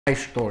My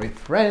story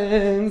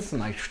friends,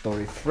 my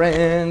story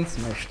friends,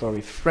 my story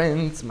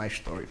friends, my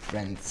story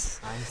friends.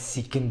 I'm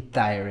sick and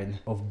tired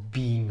of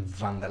being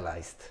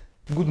vandalized.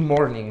 Good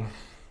morning,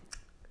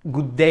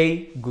 good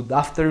day, good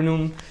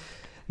afternoon.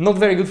 Not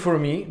very good for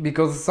me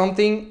because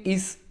something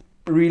is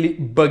really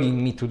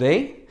bugging me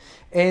today.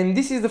 And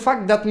this is the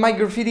fact that my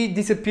graffiti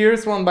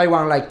disappears one by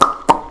one, like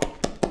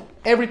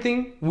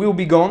everything will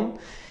be gone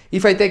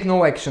if I take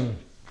no action.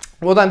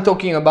 What I'm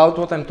talking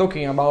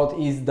about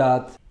is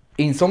that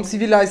in some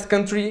civilized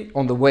country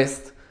on the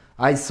West,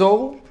 I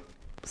saw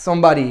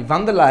somebody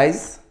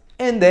vandalize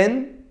and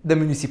then the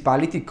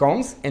municipality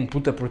comes and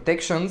put a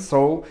protection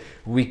so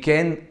we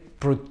can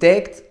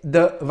protect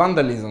the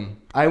vandalism.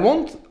 I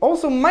want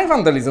also my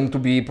vandalism to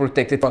be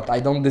protected, but I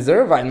don't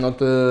deserve, I'm not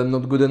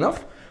good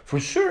enough. For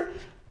sure,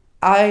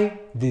 I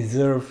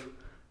deserve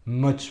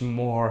much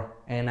more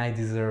and I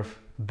deserve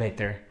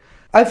better.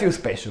 I feel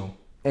special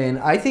and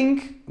I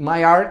think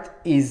my art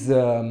is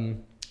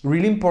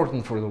really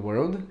important for the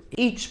world.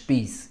 Each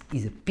piece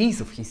is a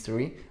piece of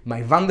history.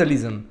 My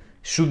vandalism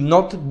should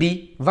not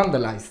be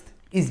vandalized.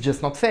 It's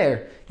just not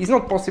fair. It's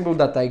not possible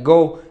that I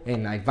go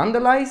and I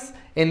vandalize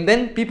and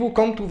then people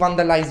come to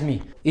vandalize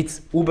me. It's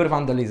uber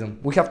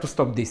vandalism. We have to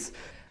stop this.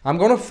 I'm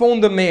gonna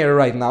phone the mayor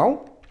right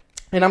now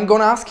and I'm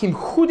gonna ask him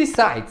who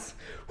decides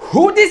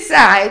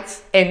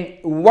and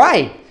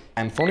why.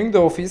 I'm phoning the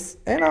office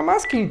and I'm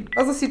asking,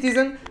 as a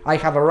citizen, I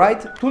have a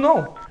right to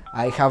know.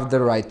 I have the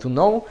right to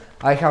know,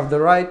 I have the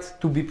right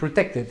to be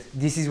protected.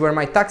 This is where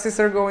my taxes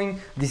are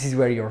going, this is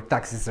where your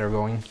taxes are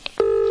going.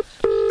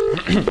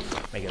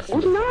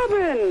 Guten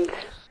Abend!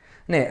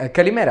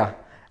 Kalimera.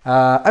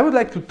 I would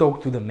like to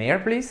talk to the mayor,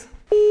 please.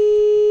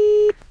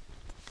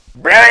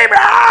 Brody,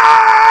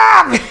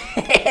 bro!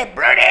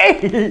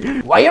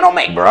 Brody! Why you no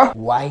make, bro?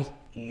 Why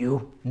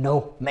you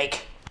no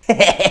make?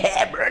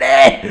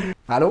 Brody!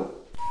 Hallo?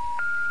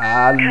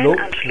 Hallo?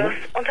 Kein Anschluss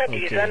unter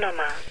dieser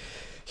Nummer.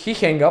 He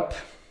hang up.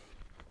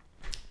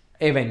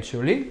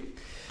 Eventually.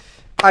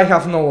 I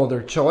have no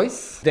other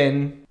choice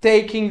than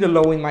taking the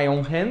law in my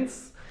own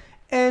hands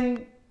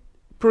and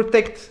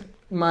protect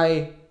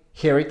my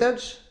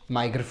heritage,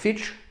 my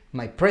graffiti,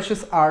 my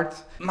precious art,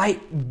 my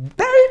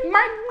baby.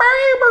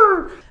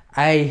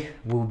 I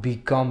will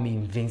become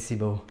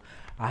invincible.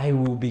 I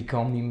will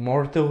become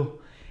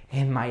immortal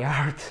and my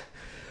art.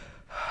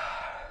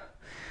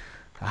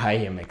 I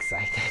am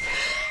excited.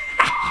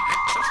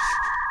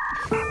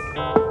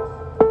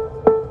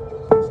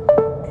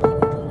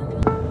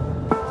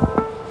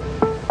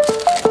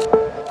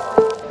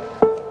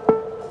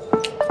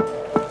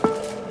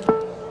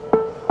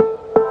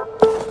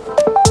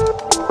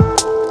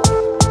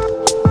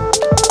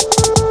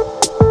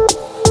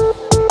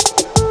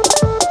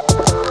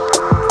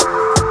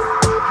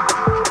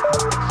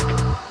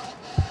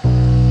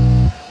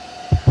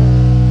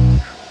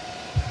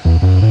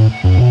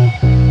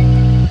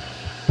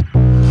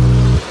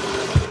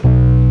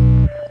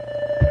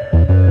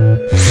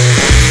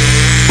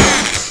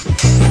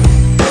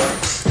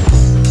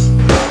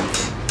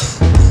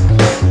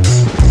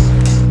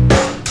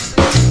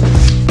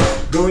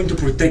 Going to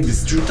protect the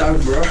street art,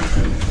 bro.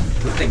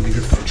 Protect the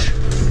graffiti.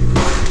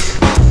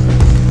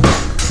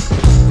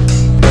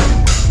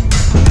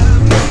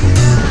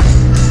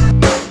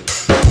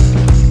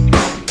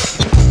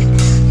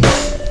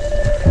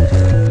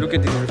 Look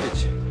at this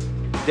graffiti.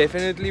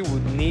 Definitely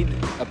would need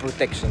a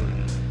protection.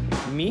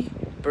 Me,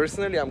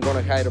 personally, I'm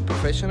gonna hire a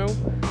professional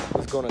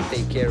who's gonna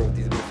take care of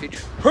this graffiti.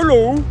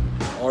 Hello,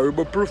 I'm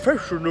a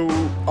professional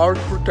art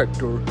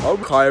protector. I'm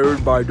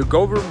hired by the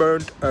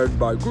government and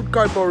by good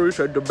Guy Boris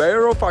and the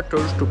mayor of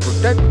Athens to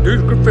protect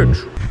this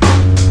graffiti.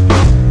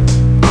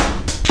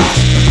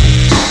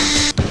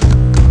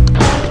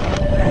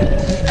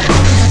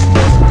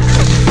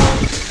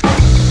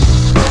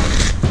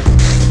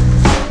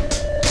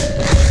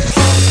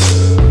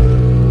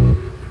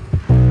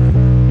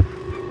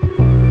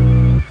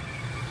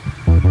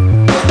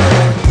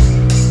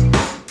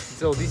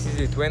 So this is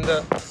it. When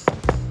the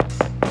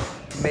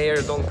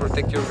mayor don't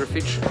protect your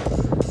graffiti,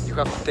 you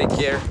have to take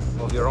care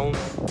of your own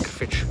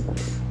graffiti.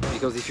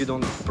 Because if you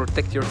don't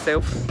protect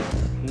yourself,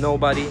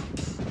 nobody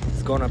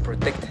is gonna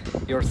protect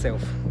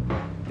yourself.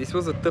 This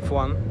was a tough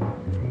one.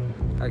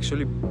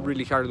 Actually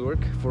really hard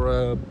work for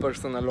a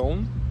person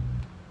alone.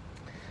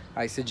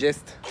 I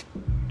suggest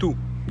 2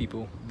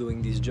 people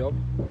doing this job.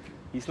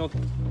 It's not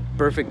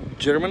perfect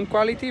German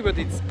quality, but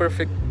it's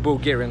perfect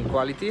Bulgarian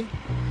quality.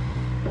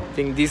 I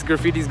think this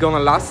graffiti is gonna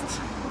last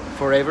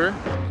forever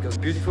because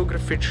beautiful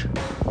graffiti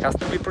has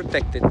to be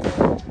protected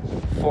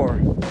for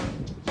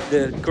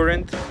the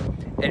current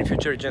and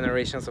future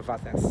generations of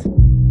Athens.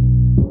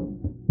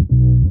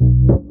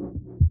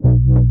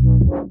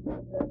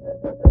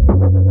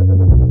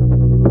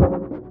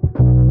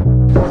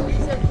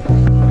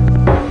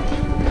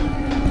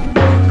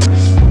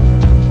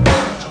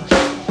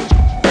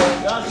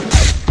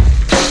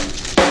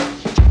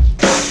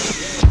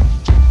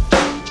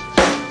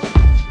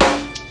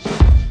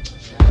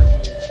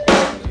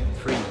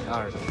 Free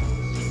art.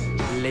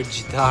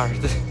 Legit art.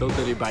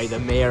 totally by the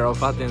mayor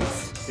of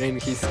Athens and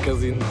his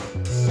cousin.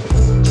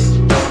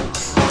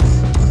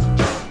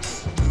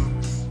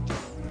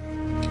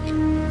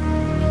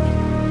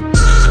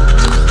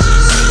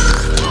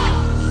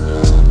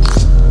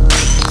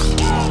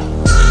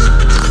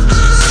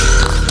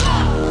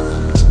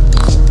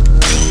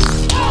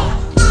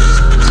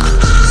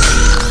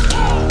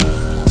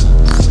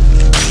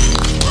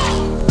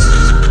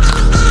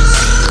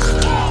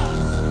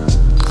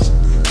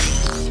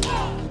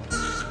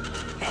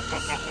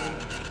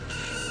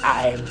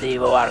 I am the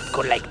art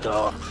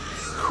collector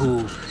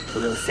who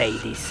will sell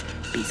this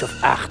piece of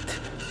art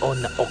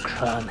on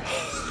auction.